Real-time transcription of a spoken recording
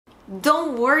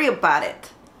Don't worry about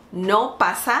it. No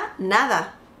pasa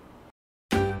nada.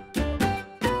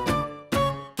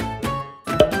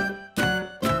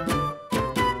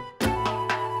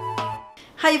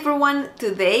 Hi everyone,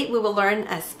 today we will learn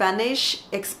a Spanish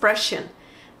expression.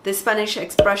 The Spanish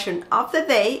expression of the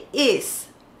day is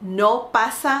no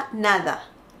pasa nada.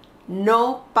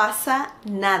 No pasa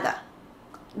nada.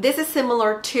 This is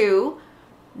similar to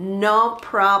no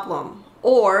problem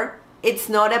or it's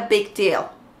not a big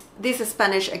deal. This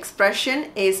Spanish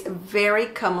expression is very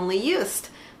commonly used,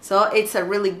 so it's a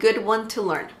really good one to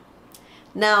learn.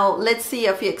 Now let's see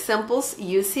a few examples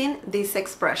using this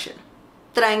expression.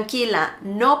 Tranquila,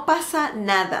 no pasa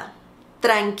nada.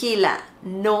 Tranquila,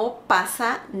 no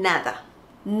pasa nada.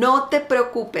 No te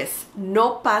preocupes,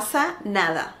 no pasa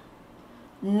nada.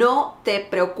 No te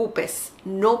preocupes,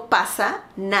 no pasa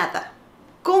nada.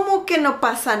 ¿Cómo que no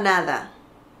pasa nada?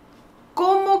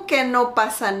 ¿Cómo que no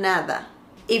pasa nada?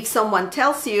 If someone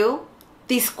tells you,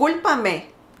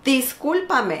 discúlpame,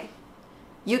 discúlpame,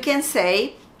 you can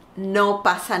say, no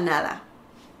pasa nada.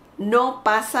 No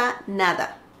pasa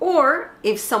nada. Or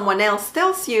if someone else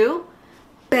tells you,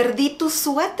 perdí tu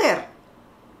suéter.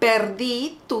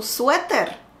 Perdí tu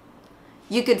suéter.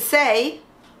 You could say,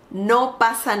 no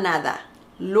pasa nada.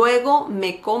 Luego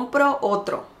me compro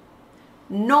otro.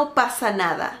 No pasa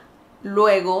nada.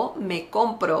 Luego me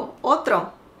compro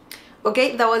otro.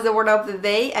 Okay, that was the word of the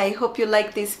day. I hope you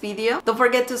liked this video. Don't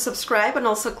forget to subscribe and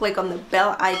also click on the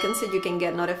bell icon so you can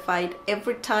get notified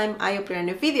every time I upload a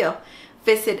new video.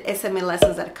 Visit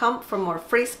smlessons.com for more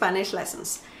free Spanish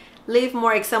lessons. Leave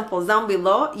more examples down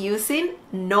below using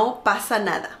no pasa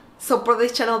nada. Support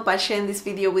this channel by sharing this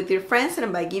video with your friends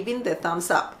and by giving the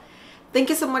thumbs up. Thank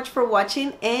you so much for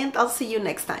watching and I'll see you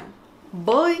next time.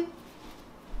 Bye!